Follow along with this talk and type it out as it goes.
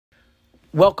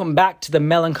Welcome back to the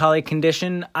Melancholy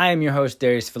Condition. I am your host,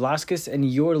 Darius Velasquez, and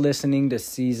you're listening to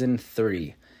Season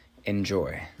 3.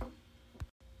 Enjoy.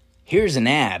 Here's an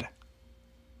ad.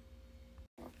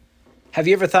 Have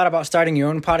you ever thought about starting your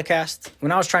own podcast?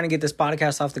 When I was trying to get this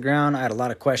podcast off the ground, I had a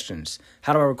lot of questions.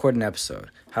 How do I record an episode?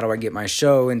 How do I get my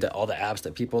show into all the apps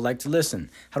that people like to listen?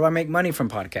 How do I make money from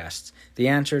podcasts? The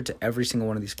answer to every single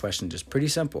one of these questions is pretty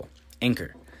simple.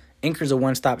 Anchor. Anchor is a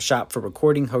one-stop shop for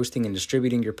recording, hosting, and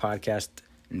distributing your podcast.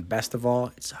 And best of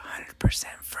all, it's 100%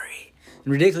 free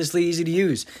and ridiculously easy to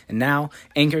use. And now,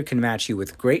 Anchor can match you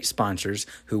with great sponsors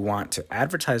who want to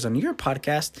advertise on your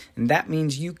podcast, and that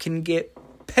means you can get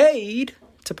paid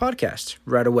to podcast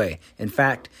right away. In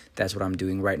fact, that's what I'm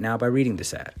doing right now by reading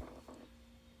this ad.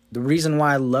 The reason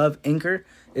why I love Anchor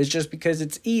is just because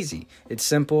it's easy. It's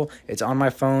simple. It's on my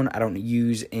phone. I don't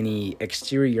use any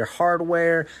exterior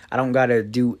hardware. I don't got to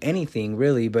do anything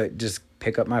really, but just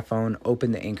pick up my phone,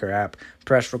 open the Anchor app,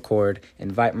 press record,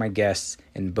 invite my guests,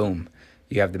 and boom,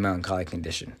 you have the Melancholy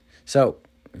Condition. So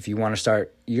if you want to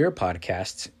start your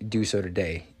podcast, do so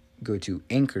today. Go to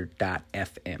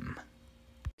anchor.fm.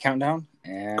 Countdown,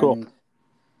 and cool.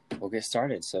 We'll get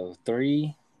started. So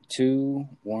 3, 2,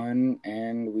 1,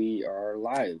 and we are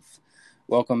live.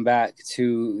 Welcome back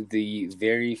to the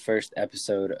very first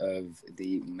episode of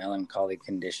the Melancholy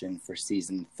Condition for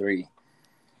Season 3.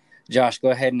 Josh, go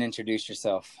ahead and introduce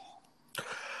yourself.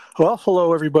 Well,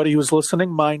 hello, everybody who's listening.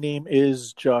 My name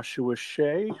is Joshua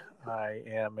Shea. I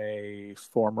am a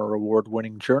former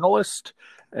award-winning journalist,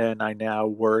 and I now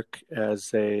work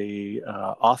as a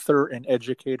author and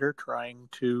educator trying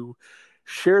to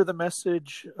share the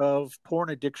message of porn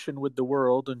addiction with the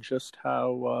world and just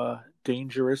how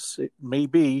dangerous it may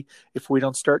be if we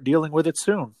don't start dealing with it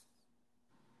soon.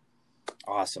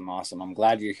 Awesome. I'm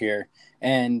glad you're here.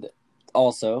 And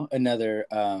also, another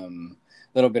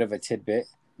little bit of a tidbit.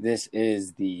 This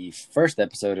is the first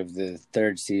episode of the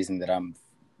third season that I've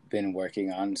been working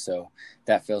on, so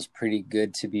that feels pretty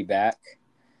good to be back.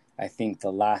 I think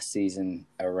the last season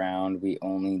around, we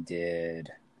only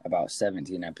did about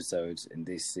 17 episodes, and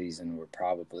this season we're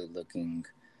probably looking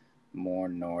more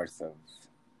north of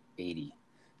 80.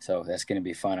 So that's going to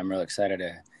be fun. I'm really excited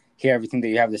to hear everything that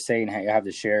you have to say and how you have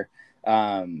to share.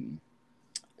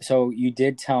 So you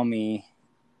did tell me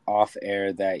off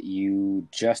air that you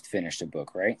just finished a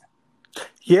book, right?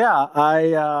 Yeah,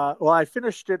 I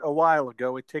finished it a while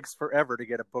ago. It takes forever to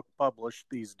get a book published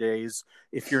these days.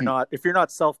 If you're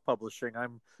not self-publishing,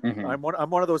 I'm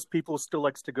one of those people who still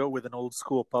likes to go with an old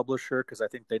school publisher because I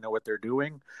think they know what they're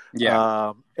doing.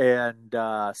 Yeah.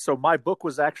 So my book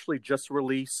was actually just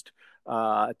released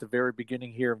at the very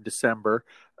beginning here of December,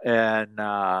 and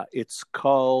it's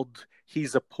called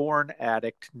 "He's a Porn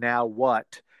Addict, Now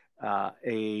What?"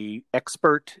 A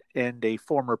expert and a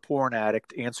former porn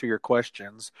addict answer your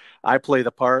questions. I play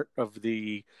the part of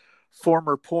the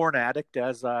former porn addict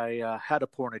as I had a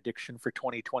porn addiction for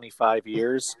 25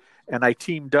 years. And I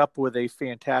teamed up with a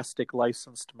fantastic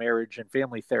licensed marriage and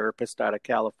family therapist out of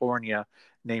California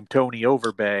named Tony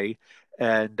Overbay.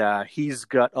 And he's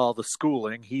got all the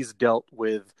schooling. He's dealt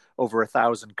with over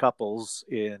 1,000 couples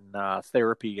in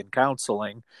therapy and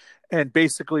counseling. And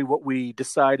basically what we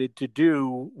decided to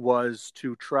do was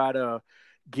to try to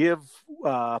give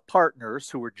partners,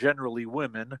 who are generally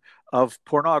women, of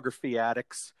pornography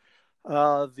addicts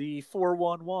the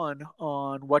 411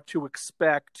 on what to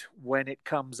expect when it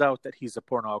comes out that he's a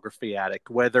pornography addict,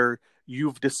 whether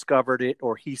you've discovered it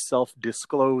or he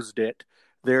self-disclosed it.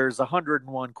 There's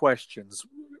 101 questions,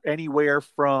 anywhere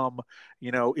from,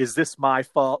 is this my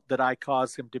fault that I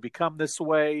caused him to become this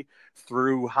way,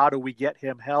 through how do we get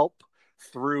him help,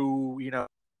 through, is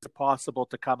it possible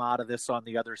to come out of this on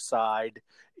the other side,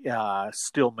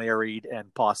 still married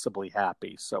and possibly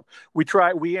happy. So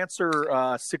we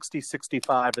answer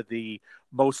 65 of the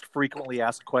most frequently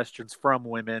asked questions from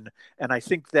women. And I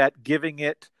think that giving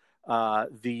it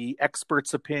the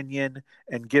expert's opinion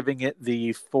and giving it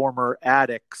the former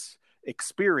addict's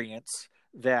experience,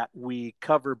 that we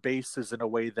cover bases in a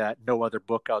way that no other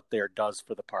book out there does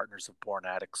for the partners of porn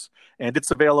addicts. And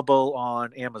it's available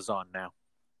on Amazon now.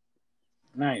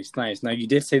 Nice. Now, you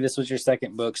did say this was your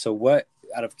second book. So what,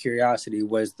 out of curiosity,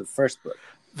 was the first book?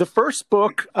 The first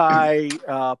book I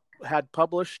had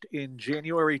published in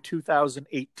January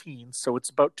 2018, so it's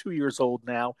about 2 years old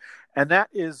now. And that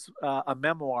is a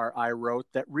memoir I wrote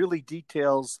that really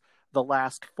details the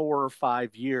last 4 or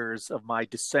 5 years of my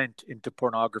descent into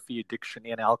pornography addiction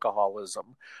and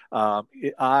alcoholism.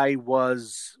 I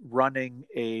was running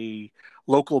a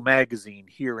local magazine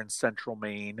here in Central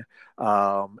Maine,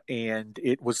 and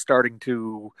it was starting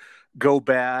to go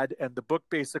bad. And the book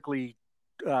basically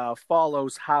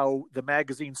follows how the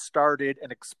magazine started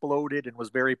and exploded and was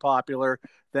very popular,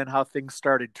 then how things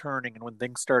started turning. And when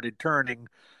things started turning,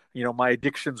 my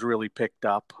addictions really picked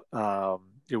up.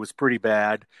 It was pretty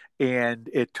bad. And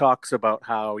it talks about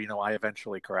how, I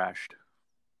eventually crashed.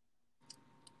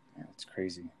 Yeah, it's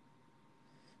crazy.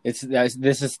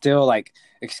 This is still like,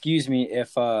 excuse me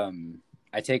if I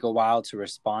take a while to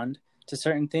respond to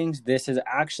certain things. This is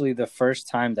actually the first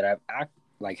time that I've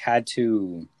had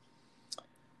to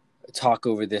talk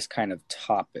over this kind of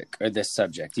topic or this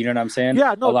subject. You know what I'm saying?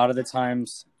 Yeah, no. A lot of the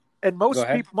times, and go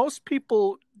ahead. most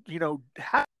people,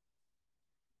 have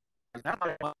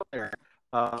not out there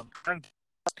trying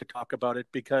to talk about it,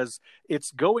 because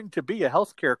it's going to be a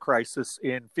healthcare crisis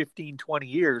in 15, 20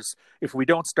 years if we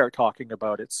don't start talking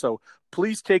about it. So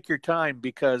please take your time,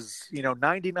 because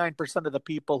 99% of the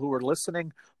people who are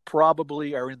listening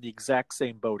probably are in the exact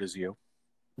same boat as you.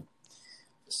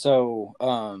 So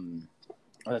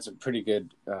that's a pretty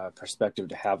good perspective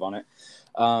to have on it.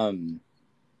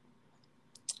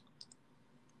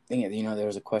 There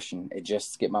was a question. It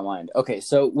just skipped my mind. Okay,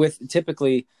 so with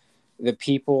typically the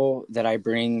people that I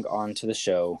bring onto the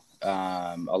show,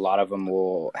 a lot of them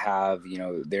will have,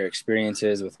 their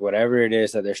experiences with whatever it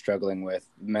is that they're struggling with,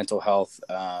 mental health,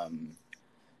 and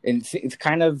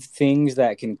kind of things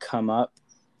that can come up.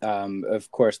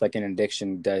 Of course, like an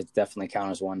addiction does definitely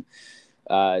count as one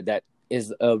that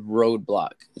is a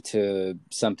roadblock to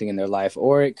something in their life,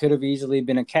 or it could have easily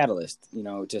been a catalyst,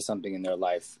 to something in their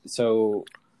life. So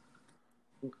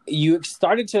you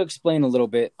started to explain a little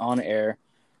bit on air,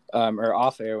 or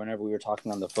off air whenever we were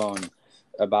talking on the phone,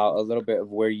 about a little bit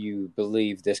of where you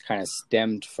believe this kind of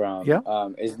stemmed from. Yeah.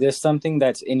 Is this something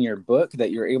that's in your book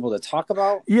that you're able to talk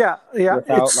about? Yeah.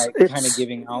 Without kind of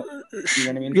giving out, you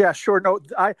know what I mean? Yeah, sure. No,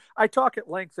 I talk at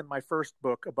length in my first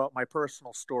book about my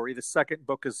personal story. The second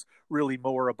book is really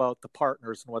more about the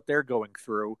partners and what they're going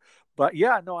through. But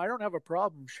yeah, no, I don't have a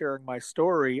problem sharing my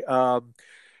story.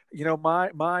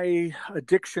 My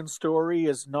addiction story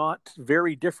is not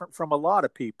very different from a lot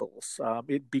of people's.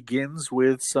 It begins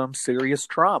with some serious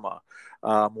trauma.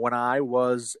 When I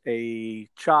was a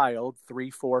child,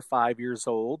 3, 4, 5 years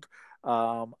old,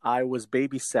 I was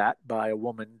babysat by a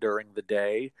woman during the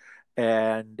day,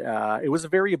 and it was a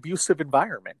very abusive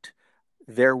environment.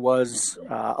 There was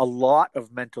a lot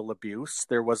of mental abuse.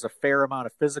 There was a fair amount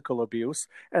of physical abuse,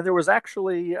 and there was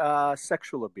actually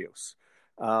sexual abuse.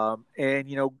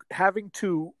 Having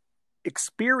to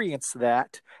experience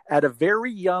that at a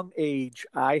very young age,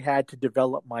 I had to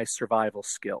develop my survival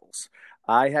skills.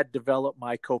 I had developed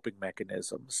my coping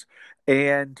mechanisms.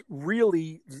 And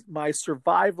really, my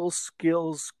survival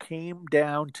skills came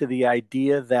down to the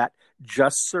idea that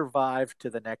just survive to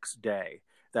the next day.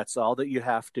 That's all that you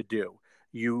have to do.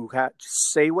 You have to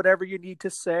say whatever you need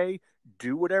to say,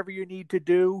 do whatever you need to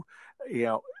do.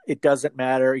 It doesn't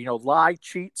matter, lie,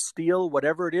 cheat, steal,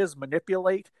 whatever it is,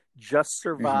 manipulate, just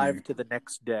survive to the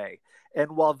next day.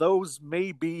 And while those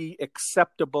may be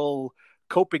acceptable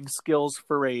coping skills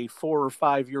for a 4 or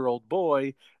 5-year-old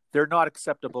boy, they're not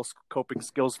acceptable coping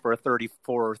skills for a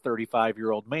 34 or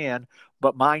 35-year-old man,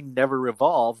 but mine never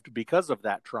evolved because of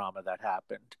that trauma that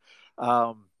happened.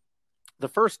 The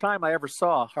first time I ever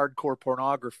saw hardcore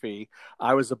pornography,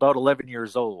 I was about 11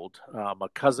 years old. A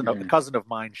cousin of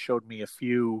mine showed me a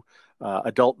few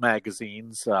adult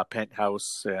magazines,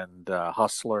 Penthouse and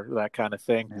Hustler, that kind of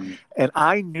thing. And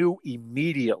I knew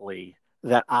immediately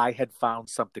that I had found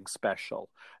something special.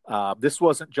 This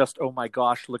wasn't just, oh my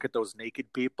gosh, look at those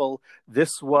naked people.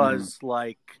 This was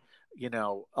like,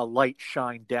 a light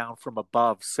shine down from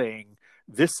above saying,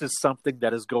 this is something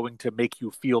that is going to make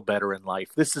you feel better in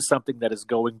life. This is something that is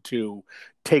going to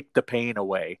take the pain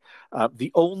away.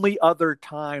 The only other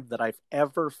time that I've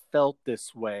ever felt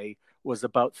this way was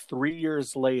about 3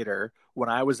 years later when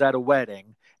I was at a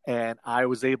wedding and I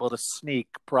was able to sneak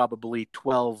probably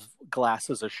 12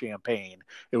 glasses of champagne.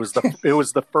 It was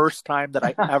the first time that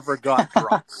I ever got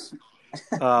drunk.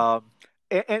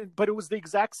 But it was the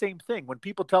exact same thing. When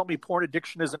people tell me porn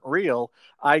addiction isn't real,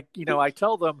 I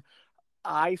tell them,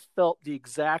 I felt the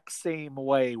exact same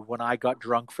way when I got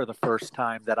drunk for the first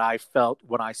time that I felt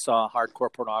when I saw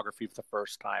hardcore pornography for the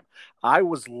first time. I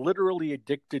was literally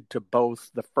addicted to both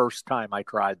the first time I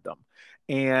tried them.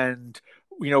 And,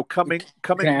 Can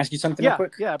I ask you something real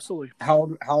quick? Yeah, absolutely.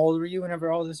 How old were you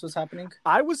whenever all this was happening?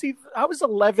 I was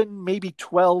 11, maybe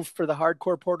 12 for the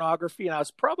hardcore pornography, and I was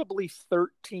probably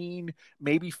 13,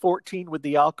 maybe 14 with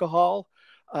the alcohol.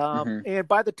 And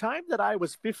by the time that I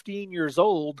was 15 years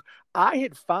old, I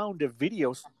had found a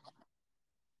video.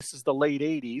 This is the late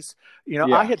 80s.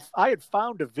 I had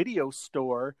found a video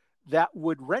store that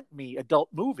would rent me adult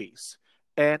movies.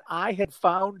 and I had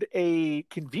found a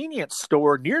convenience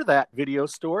store near that video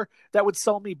store that would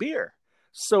sell me beer.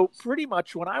 So pretty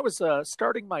much when I was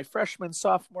starting my freshman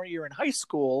sophomore year in high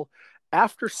school,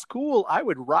 after school I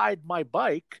would ride my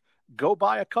bike, go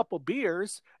buy a couple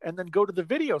beers, and then go to the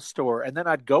video store. And then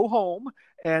I'd go home,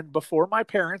 and before my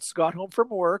parents got home from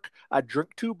work, I'd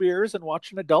drink two beers and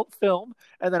watch an adult film.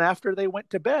 And then after they went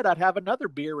to bed, I'd have another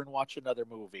beer and watch another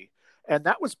movie. And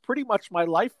that was pretty much my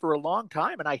life for a long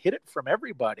time, and I hid it from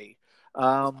everybody.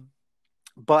 Um,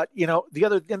 but the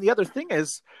other thing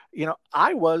is,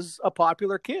 I was a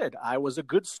popular kid. I was a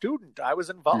good student. I was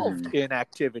involved Mm-hmm. in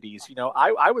activities.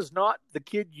 I was not the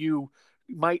kid you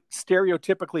might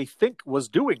stereotypically think was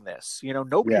doing this.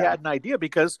 Nobody Yeah. had an idea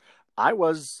because I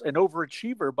was an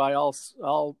overachiever by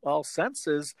all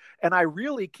senses, and I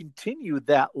really continued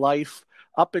that life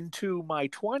up into my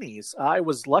 20s. I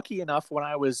was lucky enough when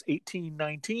I was 18,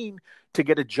 19 to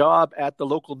get a job at the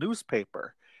local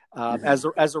newspaper Mm-hmm.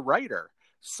 as a writer.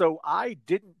 So I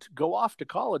didn't go off to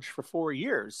college for 4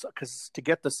 years because to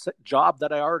get the job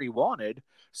that I already wanted.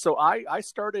 So I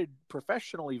started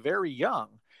professionally very young.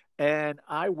 And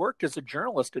I worked as a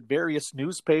journalist at various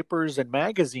newspapers and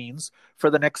magazines for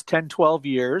the next 10, 12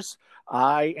 years.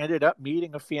 I ended up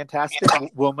meeting a fantastic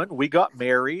woman. We got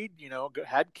married,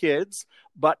 had kids.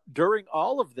 But during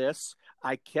all of this,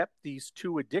 I kept these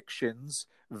two addictions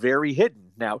very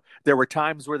hidden. Now, there were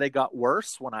times where they got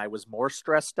worse when I was more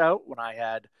stressed out, when I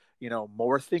had,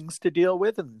 more things to deal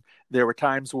with. And there were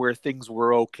times where things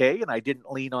were okay and I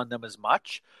didn't lean on them as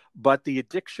much. But the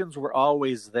addictions were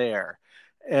always there.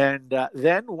 And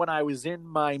then when I was in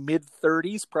my mid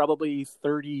 30s, probably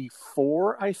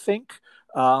 34, I think,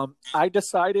 I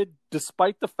decided,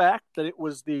 despite the fact that it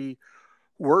was the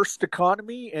worst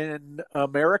economy in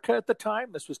America at the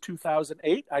time, this was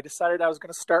 2008, I decided I was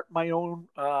going to start my own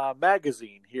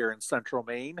magazine here in Central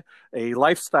Maine, a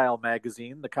lifestyle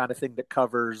magazine, the kind of thing that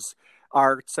covers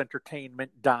arts,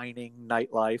 entertainment, dining,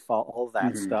 nightlife, all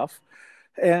that Mm-hmm. stuff.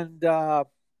 And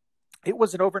it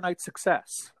was an overnight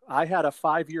success. I had a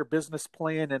 5-year business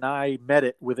plan and I met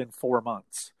it within 4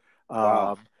 months.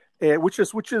 Wow. Um, which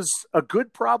is a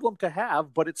good problem to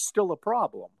have, but it's still a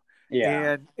problem.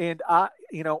 Yeah. And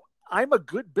I'm a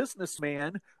good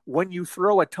businessman when you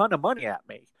throw a ton of money at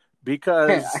me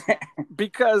because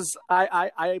I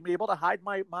am able to hide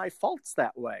my faults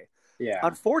that way. Yeah.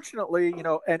 Unfortunately,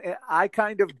 and I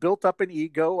kind of built up an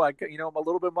ego. I'm a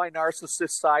little bit of my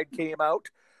narcissist side came out.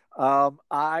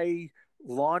 I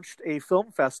launched a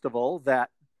film festival that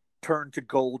turned to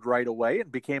gold right away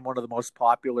and became one of the most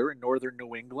popular in northern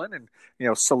New England.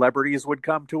 And, celebrities would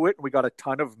come to it. And we got a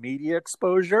ton of media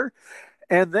exposure.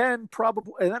 And then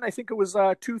I think it was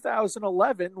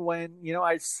 2011 when,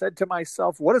 I said to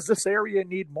myself, what does this area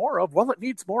need more of? Well, it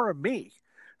needs more of me.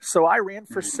 So I ran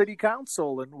for Mm-hmm. city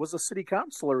council and was a city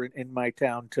councilor in my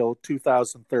town till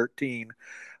 2013.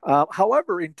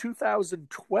 However, in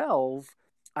 2012,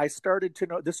 I started to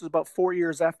know this was about 4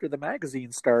 years after the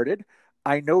magazine started.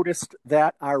 I noticed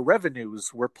that our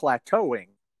revenues were plateauing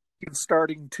and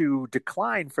starting to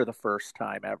decline for the first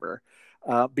time ever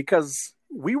because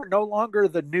we were no longer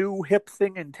the new hip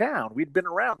thing in town. We'd been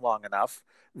around long enough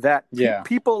that Yeah.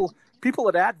 people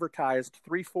had advertised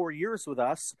 3 4 years with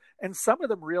us, and some of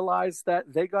them realized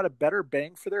that they got a better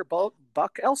bang for their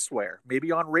buck elsewhere,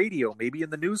 maybe on radio, maybe in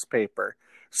the newspaper.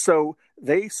 So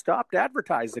they stopped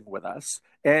advertising with us,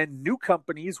 and new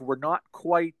companies were not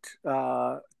quite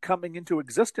coming into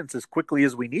existence as quickly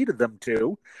as we needed them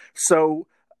to. So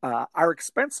our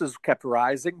expenses kept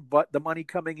rising, but the money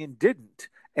coming in didn't.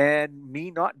 And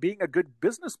me not being a good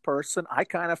business person, I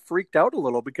kind of freaked out a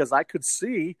little because I could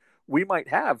see we might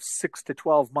have 6 to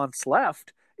 12 months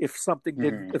left if something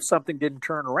didn't Mm-hmm. if something didn't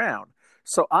turn around.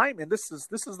 So and this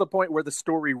is the point where the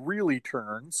story really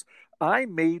turns. I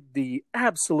made the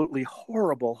absolutely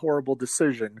horrible, horrible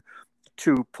decision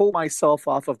to pull myself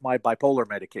off of my bipolar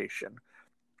medication.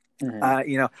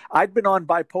 Mm-hmm. I'd been on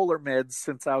bipolar meds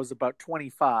since I was about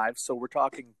 25, so we're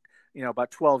talking,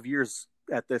 about 12 years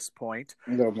at this point.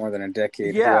 A little more than a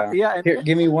decade. Yeah, Yeah. yeah, and Here,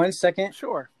 give me 1 second.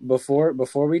 sure, Before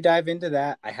we dive into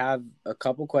that, I have a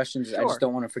couple questions. I just sure,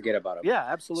 don't want to forget about them. yeah,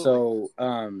 absolutely. So,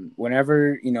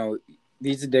 whenever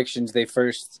these addictions they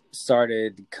first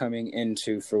started coming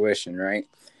into fruition, right?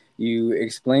 You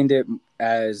explained it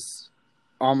as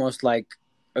almost like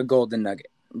a golden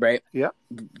nugget, right? Yeah,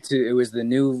 It was the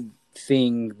new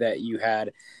thing that you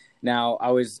had. Now,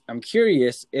 I'm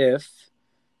curious if,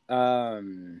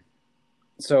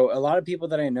 so a lot of people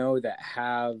that I know that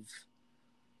have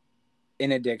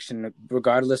an addiction,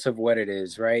 regardless of what it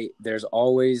is, right? There's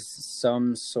always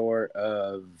some sort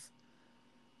of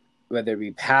whether it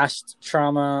be past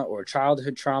trauma or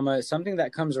childhood trauma, something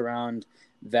that comes around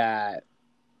that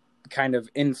kind of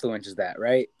influences that,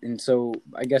 right? And so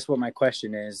I guess what my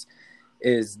question is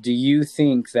do you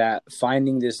think that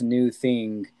finding this new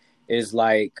thing is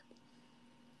like,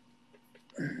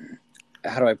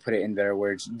 how do I put it in better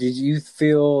words? Did you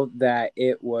feel that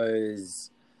it was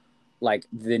like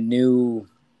the new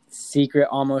secret,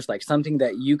 almost like something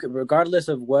that you could, regardless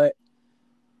of what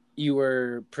you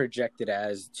were projected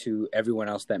as to everyone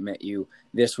else that met you,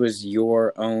 this was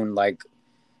your own like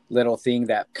little thing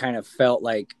that kind of felt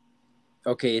like,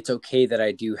 okay, it's okay that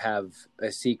I do have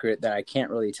a secret that I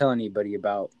can't really tell anybody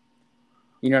about.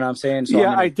 You know what I'm saying? So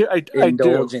Yeah, I'm going to I do.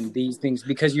 indulge in these things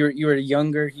because you were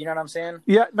younger. You know what I'm saying?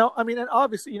 Yeah, no, I mean, and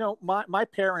obviously, my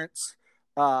parents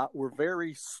were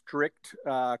very strict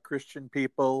Christian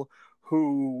people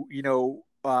who,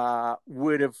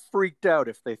 would have freaked out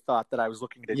if they thought that I was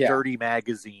looking at a Yeah. dirty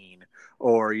magazine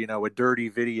or, a dirty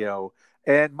video.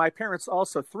 And my parents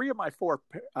also, three of my four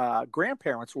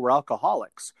grandparents were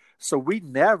alcoholics. So we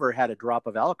never had a drop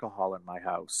of alcohol in my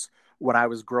house when I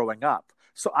was growing up.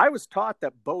 So I was taught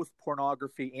that both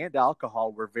pornography and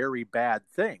alcohol were very bad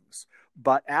things.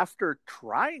 But after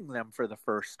trying them for the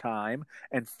first time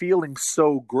and feeling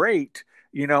so great,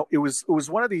 it was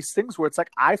one of these things where it's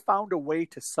like I found a way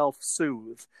to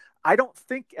self-soothe. I don't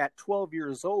think at 12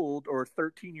 years old or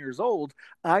 13 years old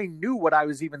I knew what I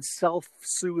was even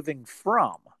self-soothing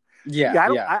from. Yeah.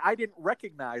 Yeah, Yeah. I didn't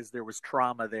recognize there was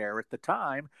trauma there at the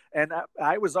time, and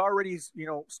I was already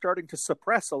starting to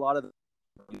suppress a lot of the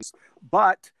things.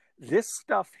 But this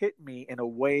stuff hit me in a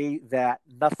way that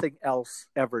nothing else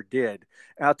ever did.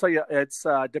 And I'll tell you, it's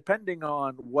depending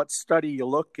on what study you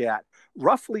look at,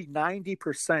 roughly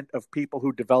 90% of people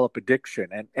who develop addiction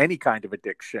and any kind of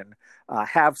addiction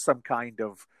have some kind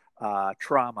of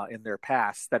trauma in their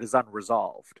past that is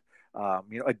unresolved.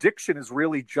 Addiction is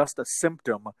really just a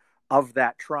symptom of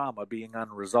that trauma being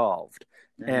unresolved.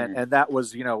 And that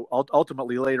was,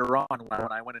 ultimately later on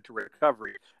when I went into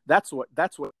recovery, that's what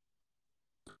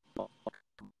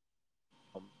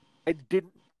I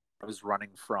didn't know I was running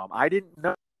from. I didn't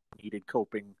know I needed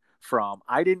coping from.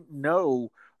 I didn't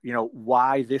know,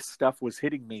 why this stuff was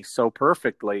hitting me so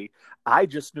perfectly. I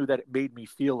just knew that it made me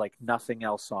feel like nothing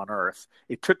else on earth.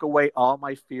 It took away all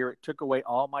my fear. It took away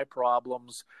all my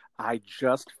problems. I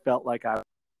just felt like I was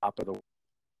top of the world.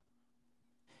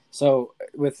 So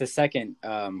with the second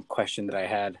question that I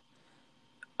had,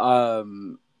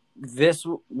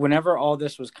 whenever all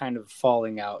this was kind of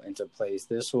falling out into place,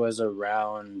 this was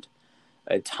around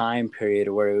a time period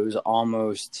where it was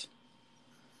almost,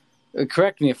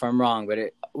 correct me if I'm wrong, but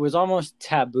it was almost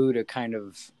taboo to kind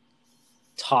of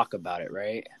talk about it,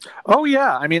 right? Oh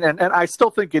yeah. I mean, and I still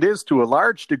think it is to a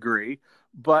large degree,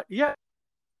 but yeah,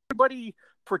 everybody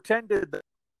pretended that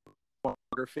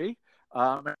pornography,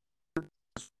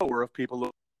 of people looking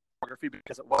at pornography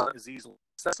because it wasn't as easily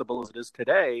accessible as it is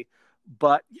today.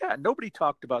 But yeah, nobody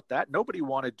talked about that. Nobody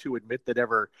wanted to admit that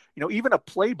ever, even a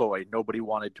Playboy, nobody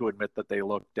wanted to admit that they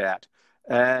looked at.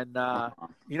 And,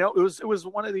 it was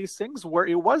one of these things where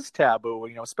it was taboo,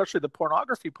 especially the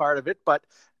pornography part of it. But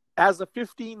as a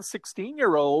 15,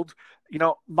 16-year-old,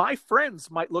 my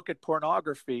friends might look at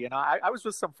pornography. And I was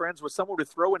with some friends where someone would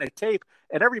throw in a tape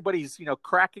and everybody's,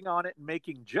 cracking on it and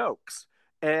making jokes.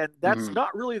 And that's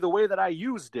not really the way that I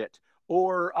used it.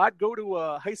 Or I'd go to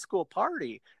a high school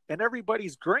party and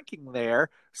everybody's drinking there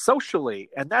socially.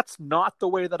 And that's not the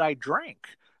way that I drank.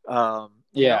 I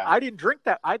didn't drink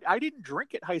that. I didn't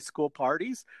drink at high school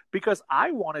parties because I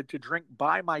wanted to drink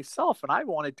by myself. And I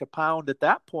wanted to pound at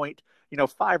that point,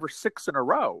 5 or 6 in a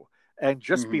row and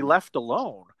just be left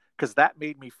alone because that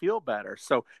made me feel better.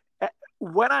 So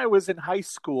when I was in high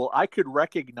school, I could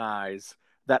recognize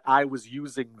that I was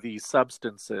using these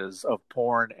substances of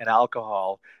porn and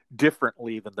alcohol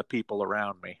differently than the people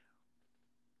around me.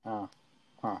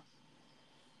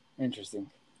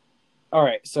 Interesting. All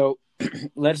right, so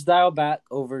let's dial back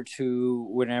over to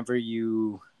whenever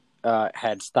you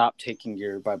had stopped taking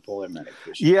your bipolar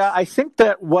medication. Yeah, I think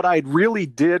that what I really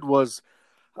did was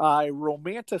I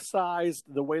romanticized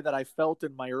the way that I felt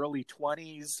in my early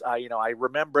 20s. I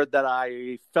remembered that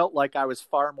I felt like I was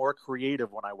far more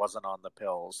creative when I wasn't on the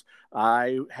pills.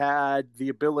 I had the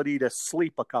ability to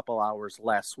sleep a couple hours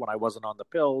less when I wasn't on the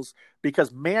pills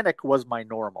because manic was my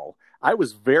normal. I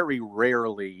was very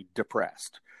rarely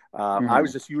depressed. I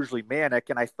was just usually manic.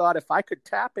 And I thought if I could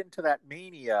tap into that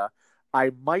mania,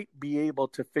 I might be able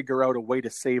to figure out a way to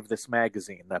save this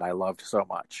magazine that I loved so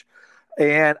much.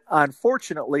 And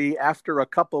unfortunately, after a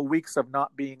couple of weeks of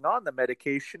not being on the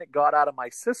medication, it got out of my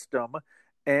system.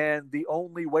 And the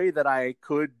only way that I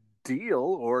could deal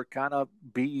or kind of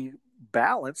be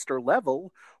balanced or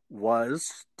level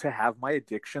was to have my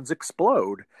addictions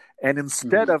explode. And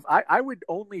instead Mm-hmm. of, I would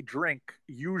only drink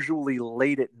usually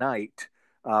late at night,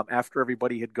 after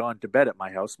everybody had gone to bed at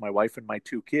my house, my wife and my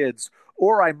two kids,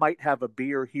 or I might have a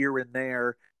beer here and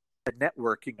there, a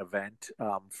networking event,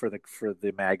 for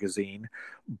the magazine.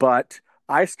 But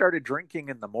I started drinking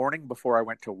in the morning before I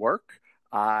went to work.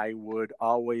 I would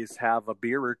always have a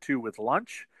beer or two with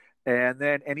lunch. And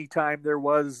then anytime there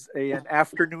was an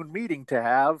afternoon meeting to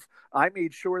have, I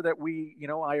made sure that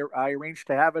I arranged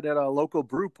to have it at a local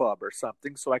brew pub or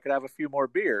something so I could have a few more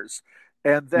beers.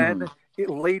 And Mm-hmm. then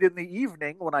late in the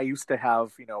evening, when I used to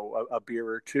have, a beer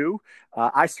or two,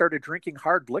 I started drinking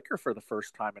hard liquor for the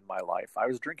first time in my life. I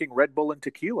was drinking Red Bull and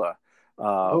tequila.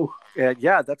 Oh. And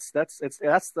yeah, that's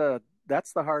the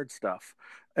hard stuff.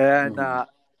 And Mm-hmm.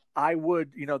 I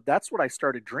would, that's what I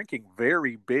started drinking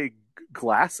very big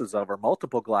glasses of, or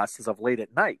multiple glasses of, late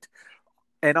at night.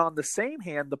 And on the same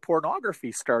hand, the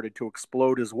pornography started to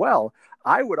explode as well.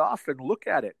 I would often look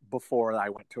at it before I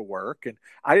went to work, and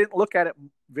I didn't look at it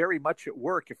very much at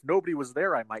work. If nobody was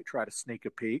there, I might try to sneak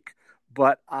a peek.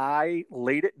 But I,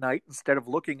 late at night, instead of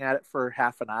looking at it for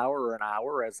half an hour or an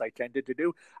hour, as I tended to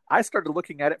do, I started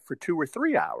looking at it for 2 or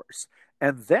 3 hours.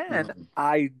 And then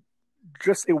Mm-hmm.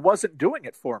 it wasn't doing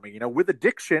it for me. With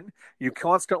addiction, you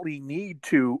constantly need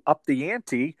to up the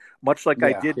ante, Yeah. Yeah.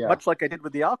 much like I did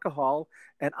with the alcohol.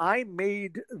 And I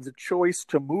made the choice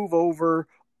to move over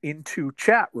into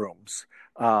chat rooms,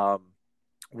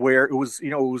 where it was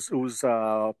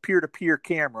peer to peer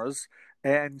cameras.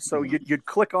 And so Mm-hmm. you'd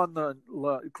click on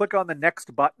the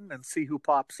next button and see who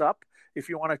pops up. If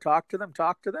you want to talk to them,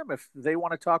 talk to them. If they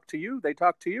want to talk to you, they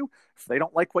talk to you. If they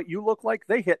don't like what you look like,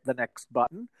 they hit the next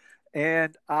button.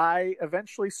 And I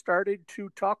eventually started to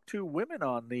talk to women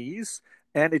on these.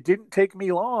 And it didn't take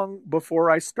me long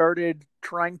before I started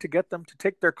trying to get them to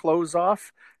take their clothes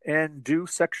off and do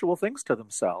sexual things to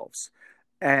themselves.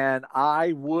 And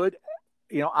I would,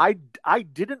 I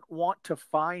didn't want to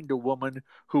find a woman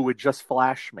who would just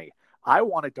flash me. I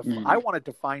Mm-hmm. wanted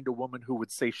to find a woman who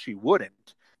would say she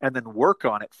wouldn't, and then work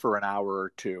on it for an hour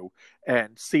or two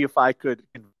and see if I could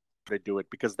to do it,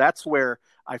 because that's where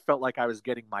I felt like I was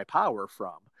getting my power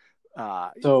from. Uh,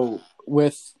 So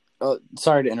with,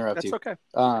 sorry to interrupt that's you. okay.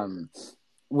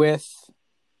 With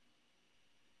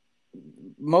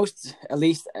most, at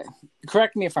least,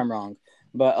 correct me if I'm wrong,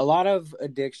 but a lot of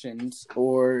addictions,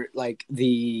 or like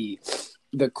the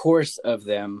course of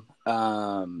them,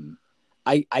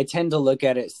 I tend to look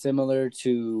at it similar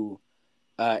to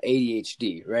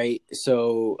ADHD, right?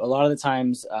 So a lot of the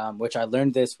times, which I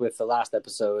learned this with the last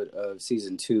episode of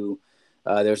season 2,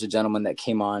 there was a gentleman that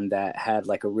came on that had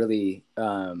like a really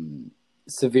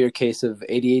severe case of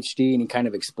ADHD, and he kind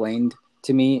of explained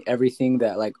to me everything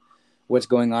that, like, what's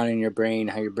going on in your brain,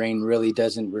 how your brain really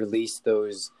doesn't release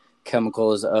those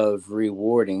chemicals of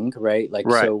rewarding, right? Like,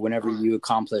 Right. so whenever you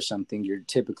accomplish something, you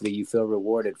feel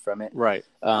rewarded from it. Right.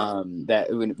 That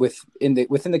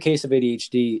within the case of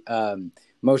ADHD,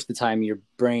 most of the time your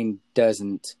brain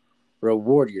doesn't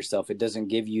reward yourself. It doesn't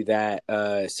give you that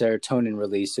serotonin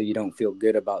release, so you don't feel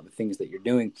good about the things that you're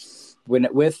doing.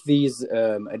 With these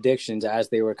addictions, as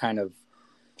they were kind of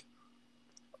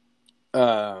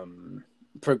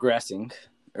progressing,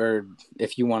 or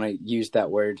if you want to use that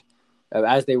word,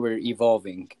 as they were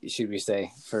evolving, should we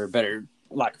say, for better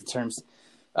lack of terms,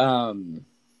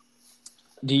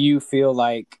 do you feel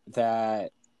like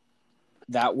that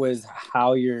was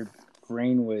how your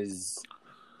brain was,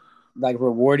 like,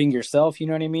 rewarding yourself? You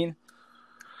know what I mean?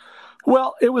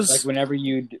 Well, it Like was, whenever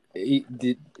you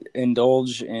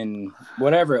indulge in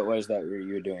whatever it was that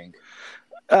you were doing.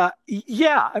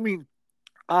 yeah. I mean,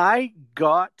 I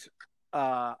got,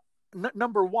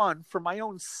 number one, for my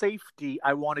own safety,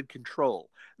 I wanted control.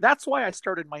 That's why I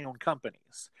started my own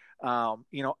companies.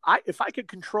 If I could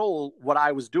control what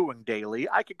I was doing daily,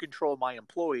 I could control my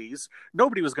employees.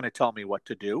 Nobody was going to tell me what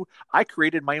to do. I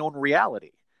created my own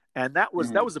reality. And that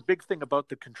Mm-hmm. was a big thing about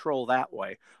the control that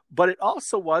way. But it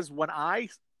also was when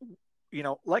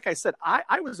like I said,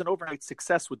 I was an overnight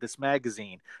success with this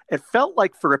magazine. It felt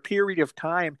like for a period of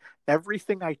time,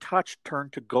 everything I touched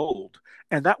turned to gold.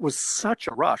 And that was such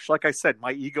a rush. Like I said,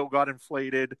 my ego got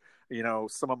inflated.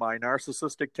 Some of my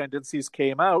narcissistic tendencies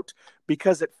came out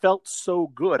because it felt so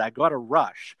good. I got a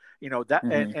rush.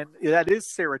 Mm-hmm. And that is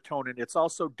serotonin. It's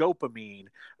also dopamine.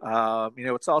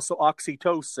 It's also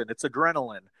oxytocin. It's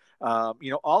adrenaline.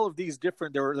 All of these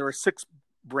different. There are six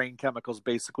brain chemicals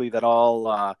basically that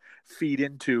all feed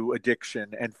into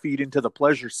addiction and feed into the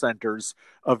pleasure centers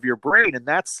of your brain. And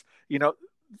that's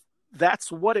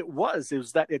what it was,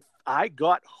 is that I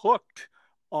got hooked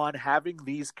on having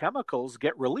these chemicals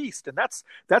get released. And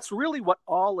that's really what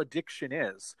all addiction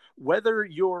is. Whether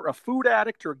you're a food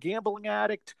addict or a gambling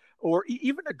addict or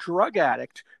even a drug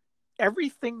addict,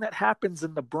 everything that happens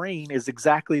in the brain is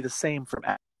exactly the same from.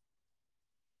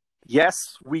 Yes,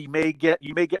 you may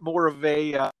get more of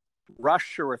a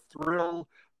rush or a thrill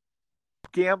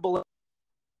gambling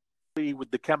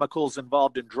with the chemicals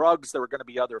involved in drugs. There are going to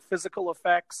be other physical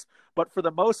effects, but for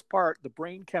the most part, the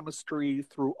brain chemistry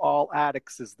through all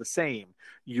addicts is the same.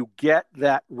 You get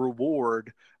that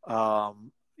reward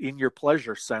in your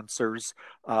pleasure sensors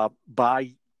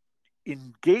by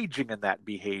engaging in that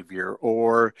behavior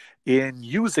or in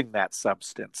using that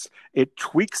substance. It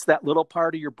tweaks that little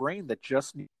part of your brain that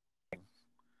just needs.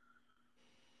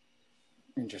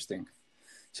 Interesting.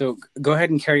 So go ahead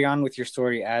and carry on with your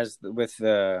story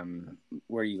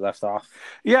where you left off.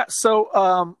 Yeah.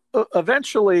 So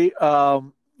eventually,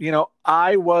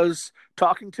 I was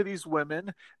talking to these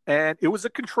women, and it was a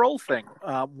control thing.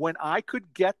 When I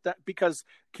could get that, because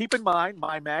keep in mind,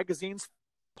 my magazine's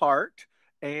part,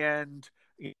 and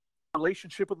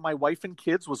relationship with my wife and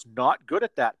kids was not good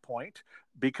at that point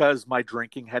because my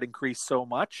drinking had increased so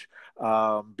much,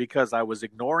 because I was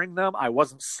ignoring them. I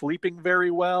wasn't sleeping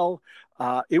very well.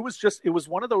 It was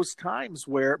one of those times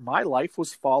where my life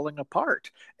was falling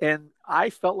apart, and I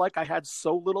felt like I had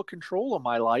so little control of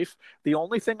my life. The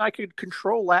only thing I could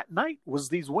control at night was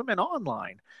these women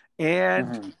online.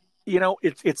 And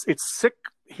it's sick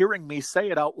hearing me say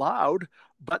it out loud,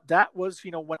 but that was,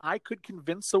 when I could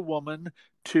convince a woman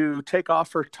to take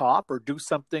off her top or do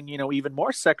something, even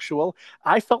more sexual,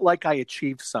 I felt like I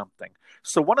achieved something.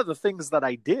 So one of the things that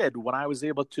I did when I was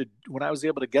able to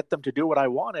get them to do what I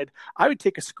wanted, I would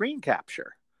take a screen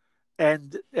capture.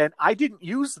 And I didn't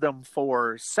use them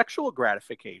for sexual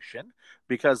gratification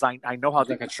because I know how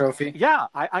like a trophy. Yeah,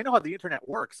 I know how the internet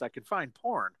works. I can find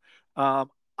porn.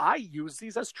 I use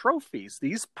these as trophies.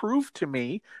 These prove to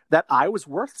me that I was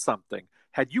worth something.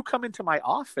 Had you come into my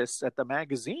office at the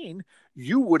magazine,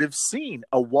 you would have seen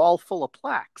a wall full of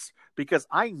plaques because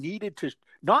I needed to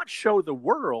not show the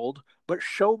world, but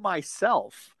show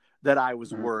myself that I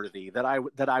was worthy, that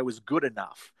I was good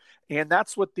enough. And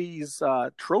that's what these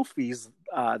trophies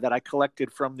that I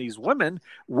collected from these women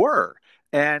were.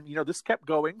 And, this kept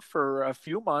going for a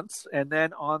few months. And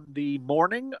then on the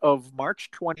morning of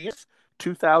March 20th,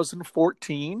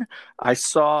 2014, I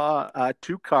saw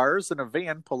two cars and a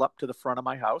van pull up to the front of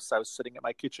my house. I was sitting at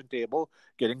my kitchen table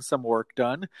getting some work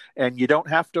done. And you don't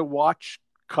have to watch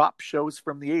cop shows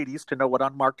from the 80s to know what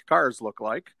unmarked cars look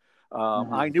like.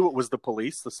 I knew it was the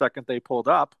police the second they pulled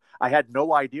up. I had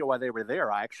no idea why they were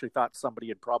there. I actually thought somebody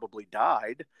had probably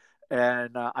died.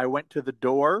 And I went to the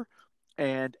door,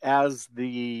 and as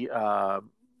the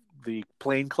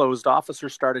plainclothes officer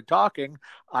started talking,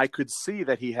 I could see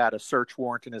that he had a search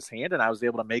warrant in his hand, and I was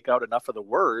able to make out enough of the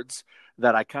words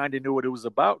that I kind of knew what it was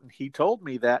about. And he told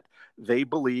me that they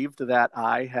believed that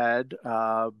I had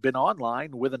been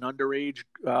online with an underage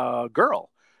girl.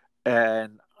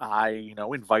 And I,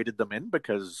 invited them in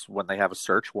because when they have a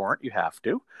search warrant, you have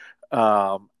to.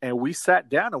 And we sat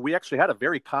down and we actually had a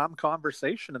very calm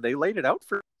conversation, and they laid it out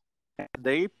for me. And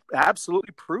they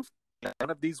absolutely proved one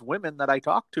of these women that I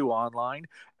talked to online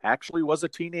actually was a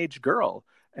teenage girl.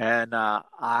 And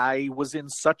I was in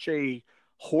such a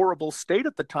horrible state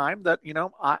at the time that,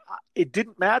 it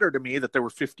didn't matter to me that there were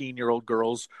 15-year-old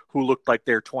girls who looked like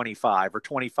they're 25 or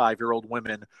 25-year-old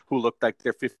women who looked like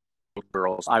they're 15-year-old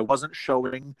girls. I wasn't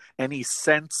showing any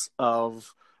sense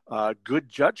of good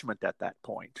judgment at that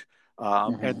point.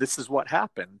 And this is what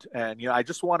happened. And, I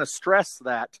just want to stress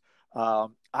that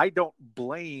I don't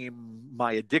blame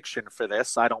my addiction for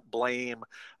this. I don't blame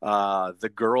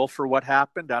the girl for what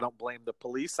happened. I don't blame the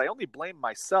police. I only blame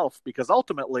myself because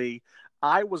ultimately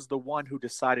I was the one who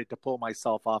decided to pull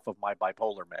myself off of my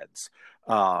bipolar meds.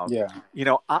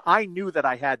 I knew that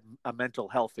I had a mental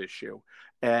health issue,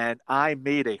 and I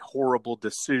made a horrible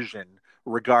decision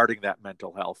regarding that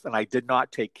mental health, and I did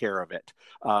not take care of it.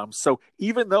 So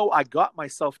even though I got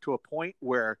myself to a point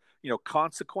where,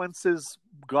 consequences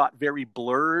got very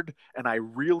blurred and I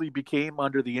really became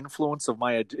under the influence of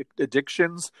my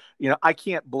addictions, I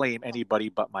can't blame anybody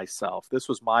but myself. This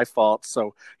was my fault.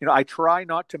 So, I try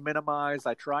not to minimize.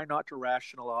 I try not to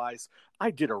rationalize. I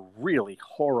did a really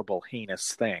horrible,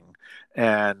 heinous thing.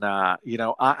 And,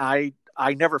 I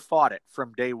never fought it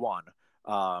from day one.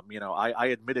 I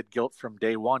admitted guilt from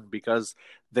day one because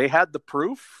they had the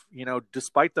proof,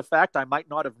 despite the fact I might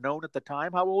not have known at the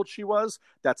time how old she was.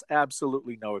 That's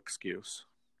absolutely no excuse.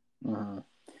 Mm-hmm.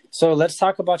 So let's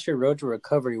talk about your road to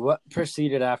recovery. What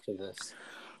proceeded after this?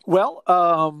 Well,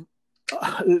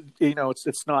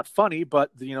 It's not funny,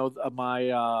 but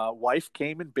my wife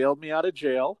came and bailed me out of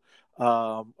jail.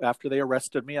 After they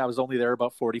arrested me, I was only there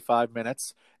about 45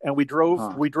 minutes, and we drove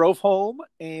Huh. we drove home,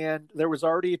 and there was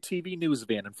already a TV news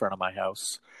van in front of my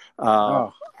house.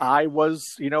 Oh. I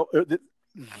was,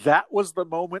 that was the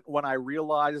moment when I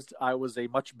realized I was a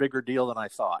much bigger deal than I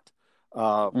thought.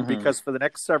 Mm-hmm. Because for the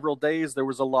next several days, there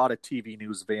was a lot of TV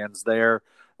news vans there.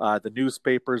 The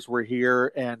newspapers were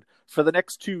here. And for the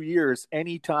next 2 years,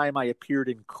 anytime I appeared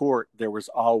in court, there was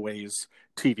always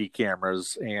TV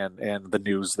cameras and the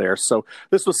news there. So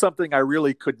this was something I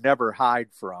really could never hide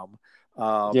from.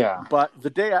 Yeah. But the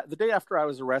day after I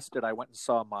was arrested, I went and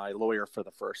saw my lawyer for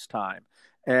the first time.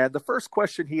 And the first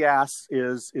question he asks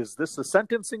is this a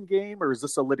sentencing game or is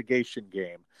this a litigation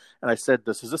game? And I said,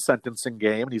 this is a sentencing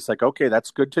game. And he's like, okay,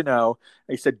 that's good to know.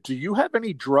 And he said, do you have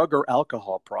any drug or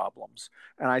alcohol problems?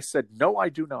 And I said, no, I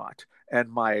do not.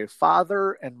 And my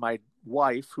father and my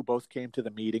wife, who both came to the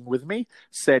meeting with me,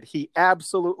 said he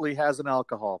absolutely has an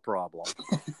alcohol problem.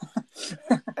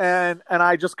 And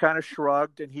I just kind of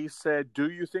shrugged, and he said, do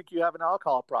you think you have an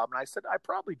alcohol problem? And I said, I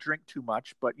probably drink too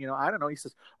much, but I don't know. He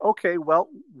says, okay, well,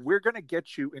 we're going to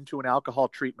get you into an alcohol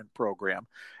treatment program.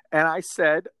 And I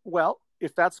said, well,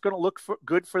 if that's going to look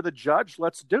good for the judge,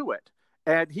 let's do it.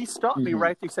 And he stopped me Mm-hmm.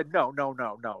 right there. He said, no, no,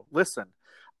 no, no. Listen,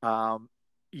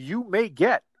 you may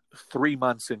get 3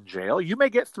 months in jail. You may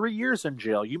get 3 years in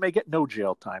jail. You may get no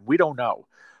jail time. We don't know.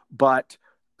 But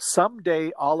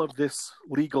someday all of this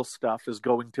legal stuff is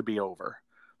going to be over.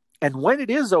 And when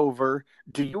it is over,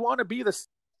 do you want to be the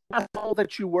asshole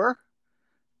that you were?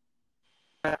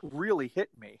 That really hit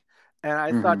me. And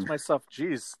I thought Mm-hmm. to myself,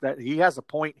 geez, that he has a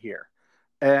point here.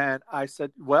 And I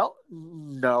said, well,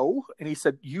 no. And he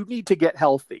said, you need to get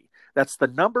healthy. That's the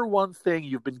number one thing.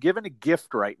 You've been given a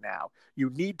gift right now.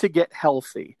 You need to get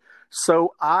healthy.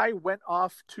 So I went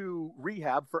off to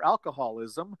rehab for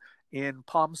alcoholism in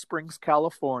Palm Springs,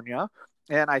 California.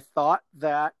 And I thought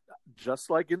that just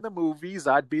like in the movies,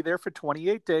 I'd be there for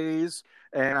 28 days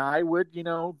and I would,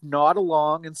 nod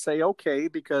along and say, okay,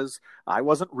 because I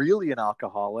wasn't really an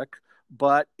alcoholic.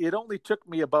 But it only took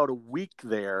me about a week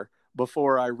there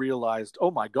before I realized,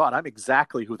 oh my God, I'm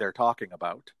exactly who they're talking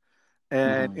about.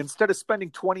 And Mm-hmm. instead of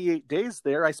spending 28 days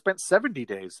there, I spent 70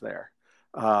 days there.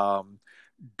 Um,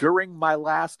 During my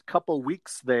last couple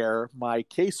weeks there, my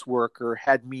caseworker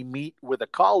had me meet with a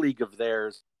colleague of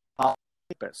theirs,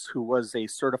 who was a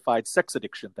certified sex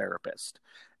addiction therapist.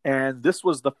 And this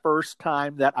was the first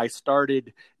time that I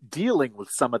started dealing with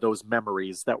some of those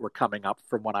memories that were coming up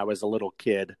from when I was a little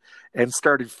kid and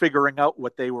started figuring out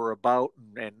what they were about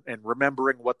and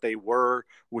remembering what they were,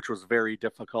 which was very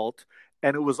difficult.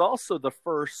 And it was also the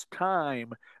first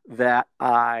time that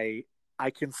I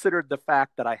considered the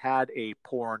fact that I had a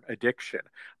porn addiction.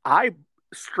 I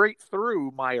straight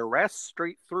through my arrest,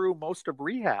 straight through most of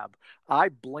rehab, I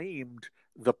blamed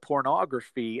the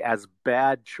pornography as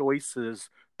bad choices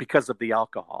because of the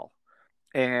alcohol.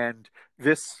 And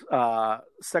this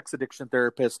sex addiction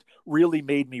therapist really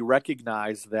made me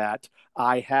recognize that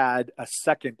I had a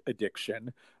second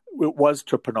addiction. It was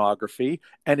to pornography,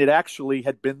 and it actually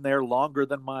had been there longer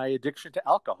than my addiction to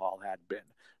alcohol had been.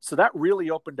 So that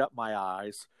really opened up my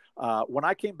eyes. When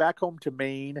I came back home to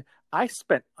Maine, I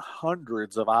spent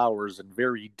hundreds of hours in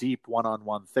very deep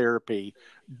one-on-one therapy,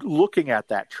 looking at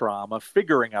that trauma,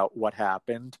 figuring out what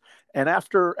happened. And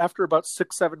after about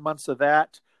 6-7 months of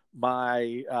that,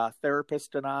 my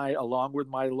therapist and I, along with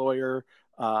my lawyer,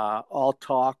 all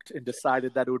talked and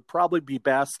decided that it would probably be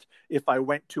best if I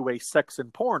went to a sex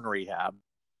and porn rehab.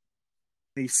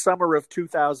 The summer of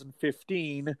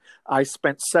 2015, I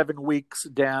spent 7 weeks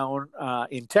down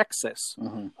in Texas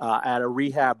Mm-hmm. at a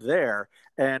rehab there.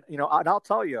 And I'll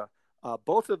tell you,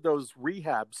 both of those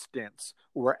rehab stints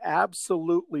were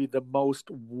absolutely the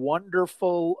most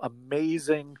wonderful,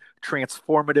 amazing,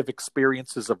 transformative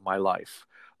experiences of my life.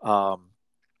 Um,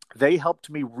 they helped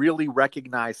me really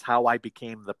recognize how I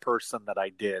became the person that I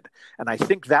did. And I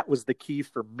think that was the key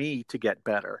for me to get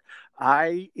better.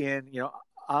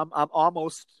 I'm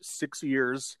almost 6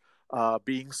 years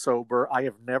being sober. I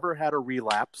have never had a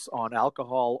relapse on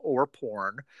alcohol or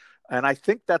porn. And I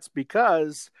think that's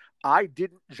because I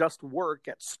didn't just work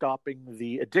at stopping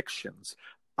the addictions.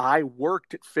 I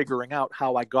worked at figuring out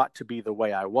how I got to be the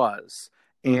way I was.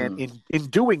 And Mm-hmm. in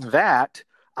doing that,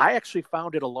 I actually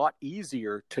found it a lot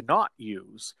easier to not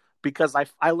use because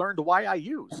I learned why I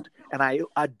used and I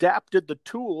adapted the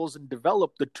tools and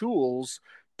developed the tools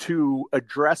to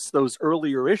address those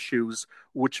earlier issues,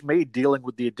 which made dealing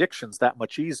with the addictions that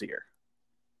much easier.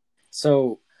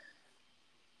 So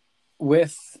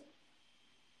with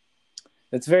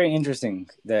it's very interesting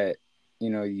that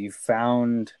you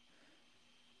found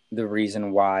the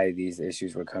reason why these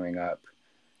issues were coming up.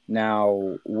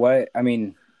 Now,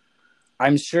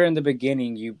 I'm sure in the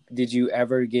beginning, did you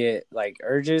ever get like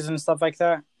urges and stuff like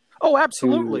that? Oh,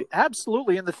 absolutely.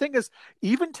 Absolutely. And the thing is,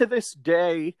 even to this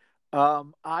day,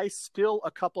 I still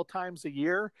a couple times a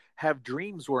year have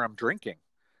dreams where I'm drinking.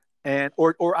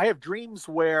 Or I have dreams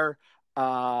where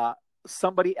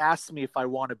somebody asks me if I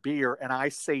want a beer and I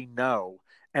say no.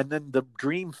 And then the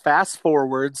dream fast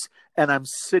forwards and I'm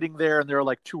sitting there and there are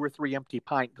like 2 or 3 empty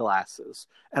pint glasses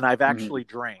and I've Mm-hmm. actually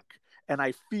drank. And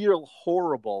I feel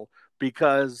horrible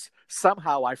because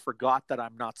somehow I forgot that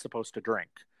I'm not supposed to drink.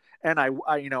 And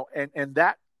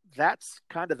that's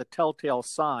kind of the telltale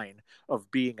sign of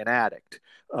being an addict,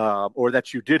 or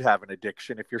that you did have an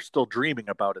addiction if you're still dreaming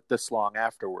about it this long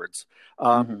afterwards.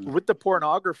 Mm-hmm. With the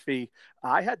pornography,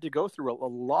 I had to go through a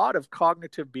lot of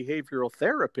cognitive behavioral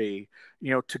therapy,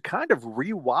 to kind of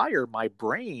rewire my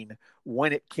brain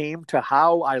when it came to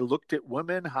how I looked at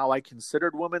women, how I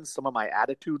considered women, some of my